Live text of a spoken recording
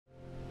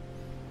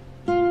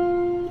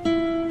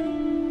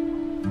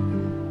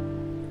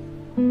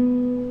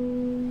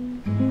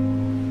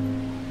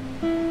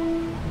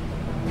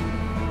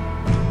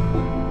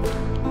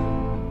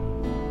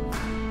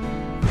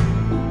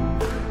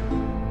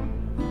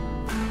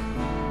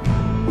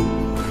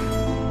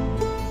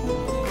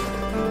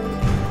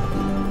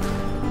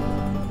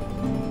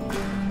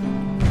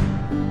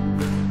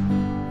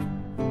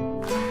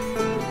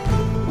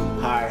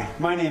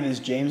is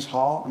James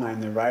Hall, and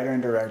I'm the writer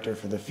and director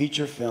for the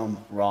feature film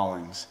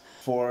Rawlins.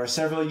 For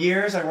several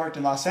years, I worked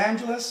in Los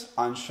Angeles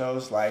on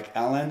shows like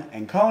Ellen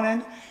and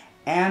Conan,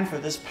 and for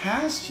this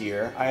past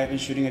year, I have been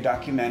shooting a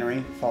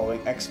documentary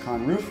following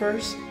ex-con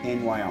roofers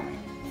in Wyoming.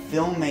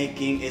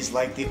 Filmmaking is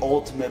like the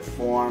ultimate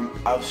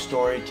form of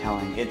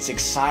storytelling. It's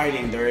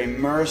exciting, they're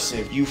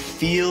immersive, you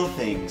feel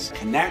things,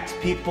 connect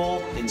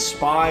people,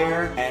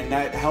 inspire, and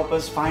that help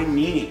us find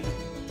meaning.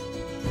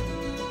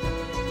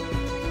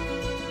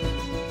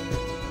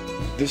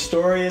 The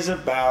story is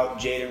about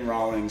Jaden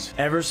Rawlins.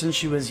 Ever since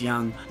she was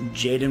young,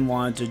 Jaden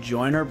wanted to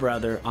join her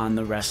brother on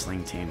the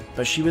wrestling team,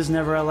 but she was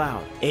never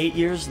allowed. 8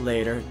 years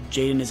later,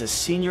 Jaden is a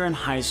senior in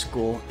high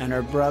school and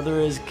her brother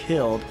is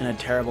killed in a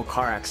terrible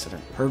car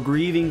accident. Her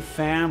grieving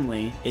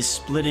family is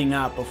splitting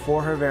up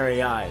before her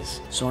very eyes.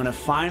 So in a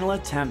final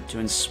attempt to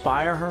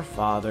inspire her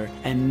father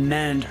and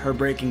mend her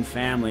breaking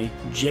family,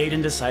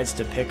 Jaden decides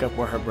to pick up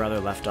where her brother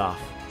left off.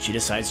 She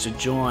decides to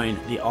join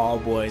the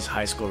all-boys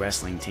high school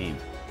wrestling team.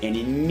 And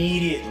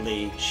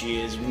immediately she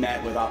is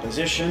met with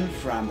opposition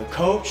from the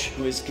coach,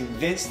 who is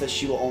convinced that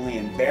she will only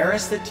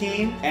embarrass the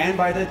team, and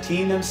by the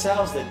team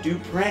themselves that do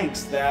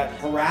pranks, that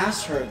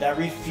harass her, that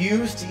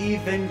refuse to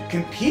even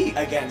compete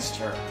against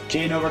her.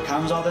 Jane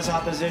overcomes all this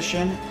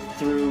opposition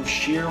through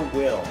sheer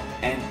will,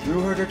 and through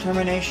her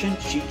determination,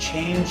 she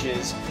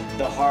changes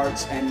the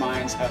hearts and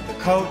minds of the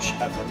coach,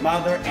 of her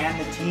mother,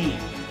 and the team.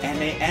 And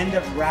they end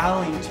up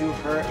rallying to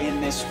her in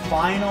this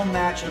final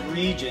match of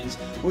regions,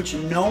 which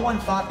no one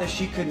thought that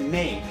she could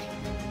make.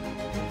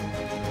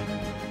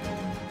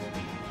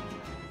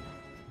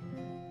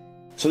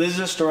 So this is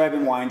a story I've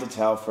been wanting to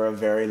tell for a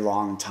very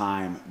long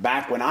time.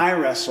 Back when I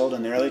wrestled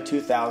in the early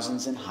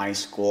 2000s in high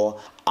school,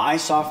 I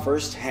saw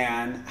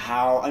firsthand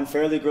how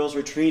unfairly girls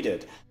were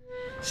treated.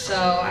 So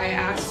I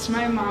asked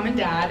my mom and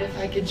dad if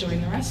I could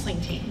join the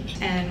wrestling team,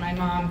 and my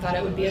mom thought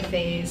it would be a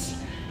phase,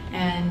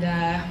 and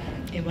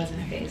it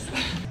wasn't a phase.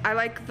 I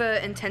like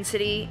the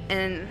intensity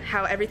and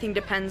how everything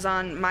depends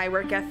on my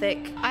work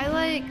ethic. I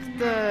like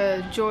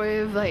the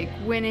joy of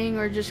winning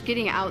or just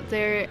getting out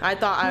there. I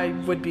thought I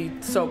would be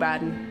so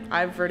bad, and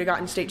I've already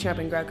gotten state champ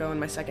in Greco in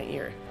my second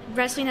year.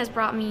 Wrestling has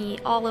brought me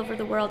all over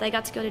the world. I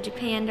got to go to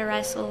Japan to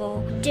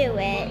wrestle. Do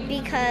it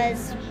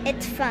because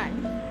it's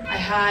fun. I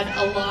had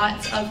a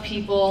lot of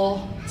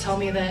people tell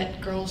me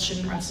that girls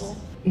shouldn't wrestle.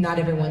 Not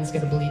everyone's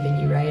gonna believe in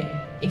you, right?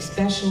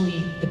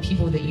 Especially the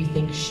people that you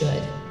think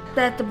should.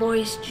 That the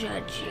boys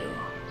judge you.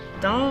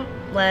 Don't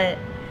let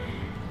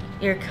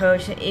your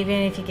coach,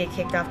 even if you get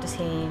kicked off the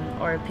team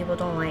or people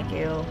don't like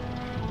you,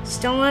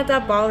 just don't let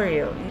that bother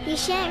you. You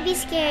shouldn't be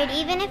scared.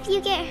 Even if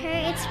you get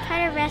hurt, it's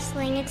part of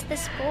wrestling. It's the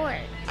sport.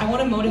 I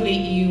want to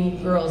motivate you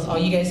girls, all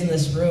you guys in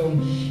this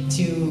room,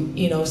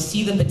 to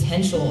see the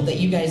potential that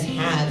you guys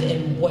have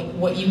and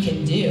what you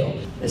can do.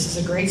 This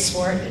is a great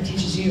sport. It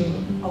teaches you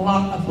a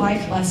lot of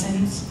life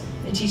lessons.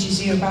 It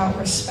teaches you about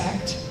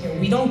respect.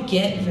 We don't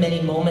get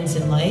many moments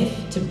in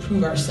life to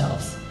prove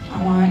ourselves.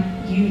 I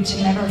want you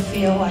to never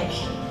feel like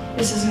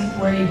this isn't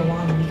where you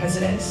belong, because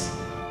it is.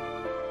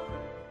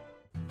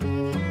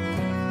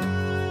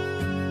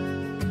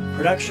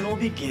 Production will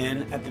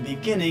begin at the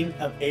beginning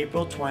of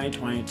April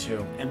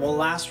 2022 and will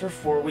last for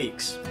 4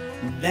 weeks.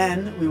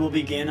 Then we will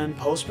begin on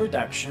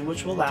post-production,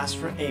 which will last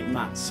for 8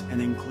 months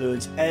and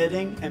includes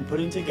editing and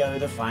putting together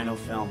the final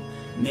film,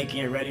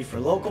 making it ready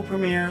for local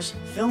premieres,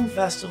 film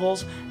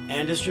festivals,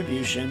 and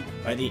distribution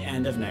by the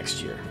end of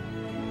next year.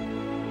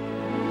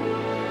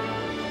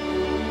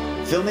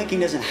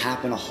 Filmmaking doesn't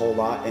happen a whole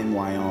lot in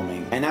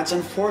Wyoming, and that's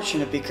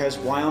unfortunate because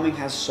Wyoming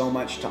has so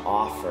much to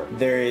offer.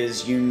 There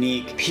is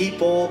unique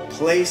people,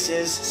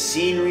 places,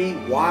 scenery,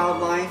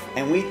 wildlife,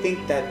 and we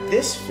think that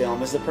this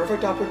film is the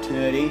perfect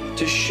opportunity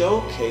to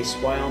showcase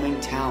Wyoming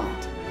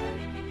talent.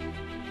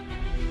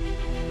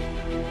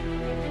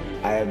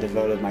 I have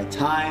devoted my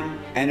time,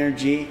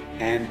 energy,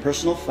 and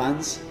personal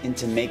funds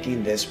into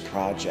making this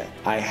project.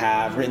 I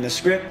have written the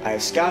script, I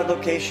have scouted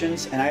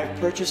locations, and I have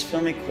purchased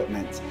film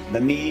equipment.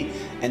 But me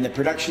and the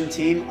production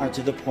team are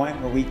to the point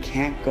where we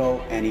can't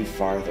go any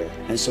farther.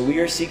 And so we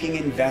are seeking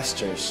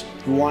investors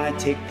who want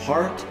to take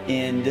part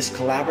in this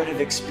collaborative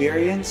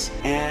experience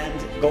and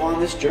go on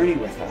this journey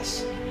with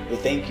us. We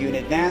thank you in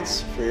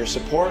advance for your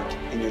support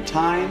and your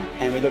time,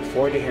 and we look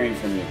forward to hearing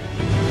from you.